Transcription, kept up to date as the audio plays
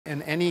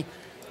and any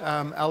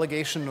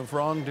allegation of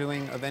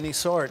wrongdoing of any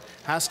sort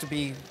has to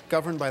be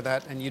governed by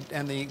that,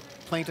 and the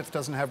plaintiff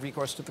doesn't have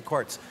recourse to the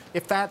courts.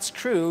 If that's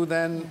true,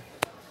 then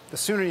the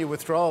sooner you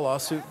withdraw a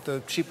lawsuit,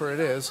 the cheaper it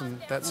is, and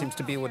that seems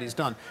to be what he's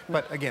done.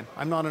 But again,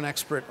 I'm not an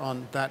expert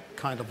on that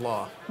kind of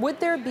law. Would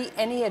there be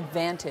any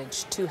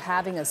advantage to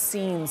having a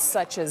scene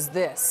such as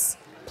this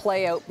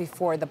play out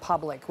before the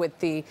public, with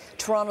the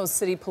Toronto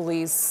City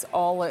Police,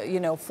 all,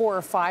 4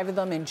 or 5 of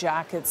them in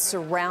jackets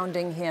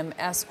surrounding him,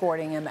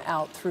 escorting him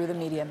out through the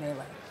media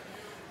melee?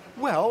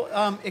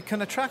 Well, it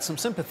can attract some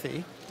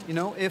sympathy.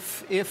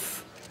 If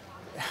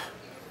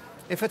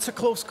it's a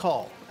close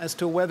call as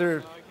to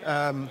whether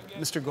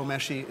Mr.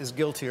 Ghomeshi is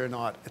guilty or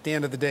not, at the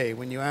end of the day,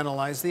 when you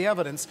analyze the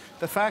evidence,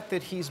 the fact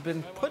that he's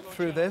been put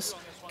through this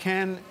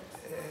can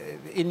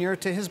inure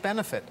to his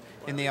benefit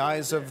in the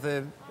eyes of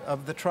the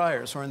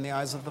triers or in the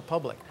eyes of the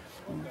public.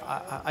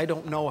 I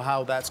don't know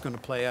how that's going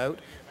to play out,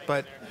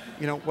 but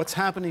what's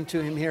happening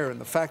to him here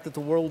and the fact that the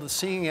world is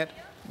seeing it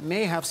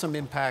may have some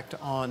impact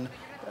on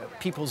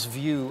people's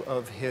view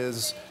of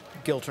his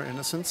guilt or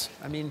innocence.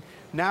 I mean,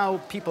 now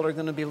people are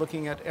going to be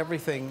looking at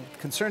everything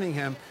concerning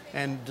him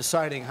and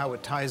deciding how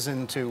it ties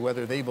into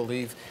whether they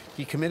believe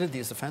he committed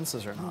these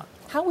offenses or not.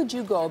 How would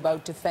you go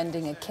about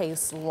defending a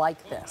case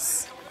like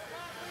this?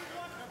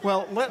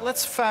 Well,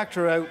 let's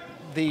factor out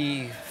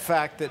the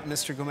fact that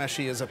Mr.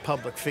 Ghomeshi is a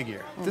public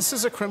figure. This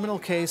is a criminal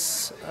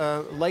case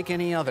like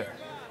any other.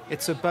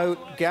 It's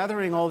about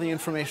gathering all the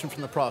information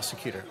from the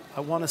prosecutor.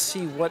 I want to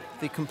see what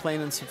the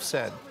complainants have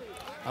said.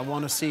 I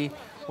want to see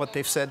what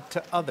they've said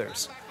to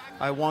others.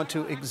 I want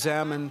to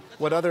examine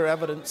what other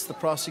evidence the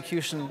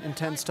prosecution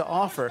intends to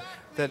offer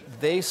that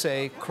they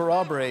say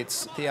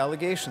corroborates the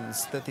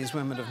allegations that these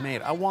women have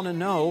made. I want to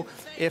know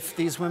if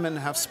these women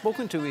have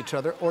spoken to each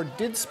other or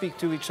did speak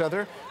to each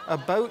other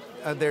about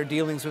their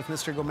dealings with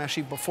Mr.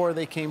 Ghomeshi before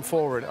they came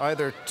forward,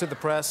 either to the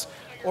press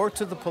or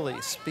to the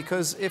police.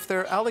 Because if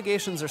their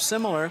allegations are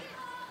similar,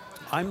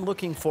 I'm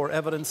looking for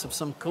evidence of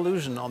some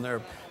collusion on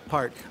their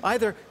part,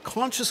 either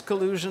conscious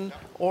collusion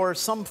or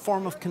some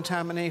form of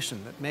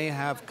contamination that may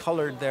have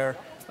colored their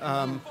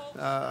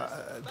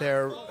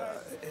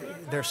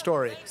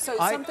story. So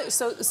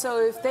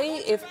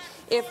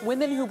if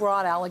women who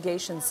brought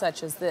allegations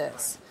such as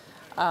this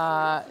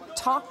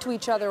talk to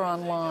each other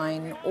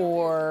online,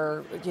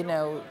 or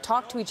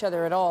talk to each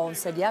other at all and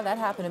said, yeah, that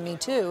happened to me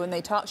too, and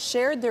they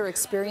shared their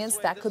experience,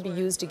 that could be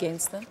used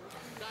against them?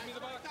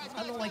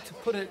 I don't like to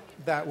put it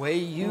that way,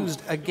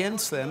 used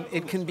against them.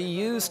 It can be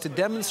used to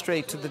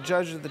demonstrate to the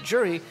judge or the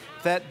jury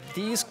that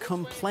these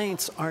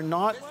complaints are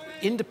not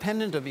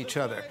independent of each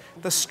other.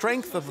 The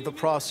strength of the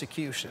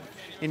prosecution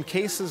in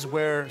cases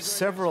where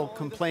several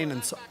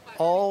complainants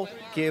all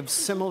give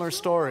similar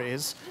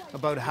stories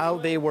about how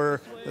they were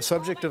the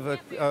subject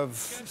of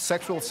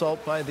sexual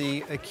assault by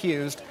the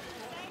accused,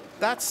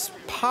 that's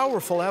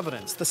powerful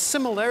evidence. The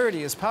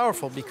similarity is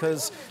powerful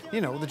because,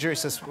 the jury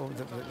says, well,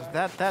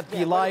 that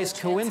belies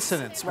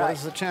coincidence. What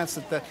is the chance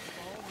that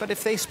But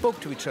if they spoke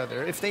to each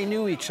other, if they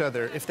knew each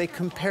other, if they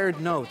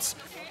compared notes,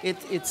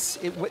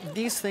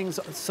 these things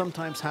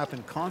sometimes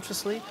happen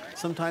consciously,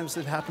 sometimes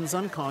it happens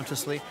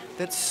unconsciously,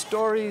 that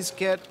stories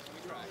get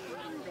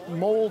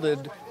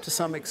molded to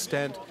some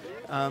extent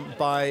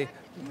by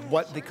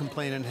what the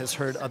complainant has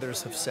heard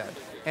others have said.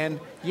 And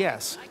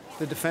yes,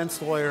 the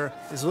defense lawyer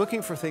is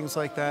looking for things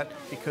like that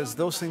because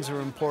those things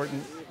are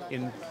important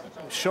in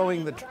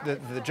showing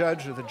the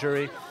judge or the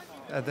jury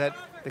that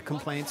the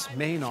complaints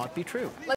may not be true.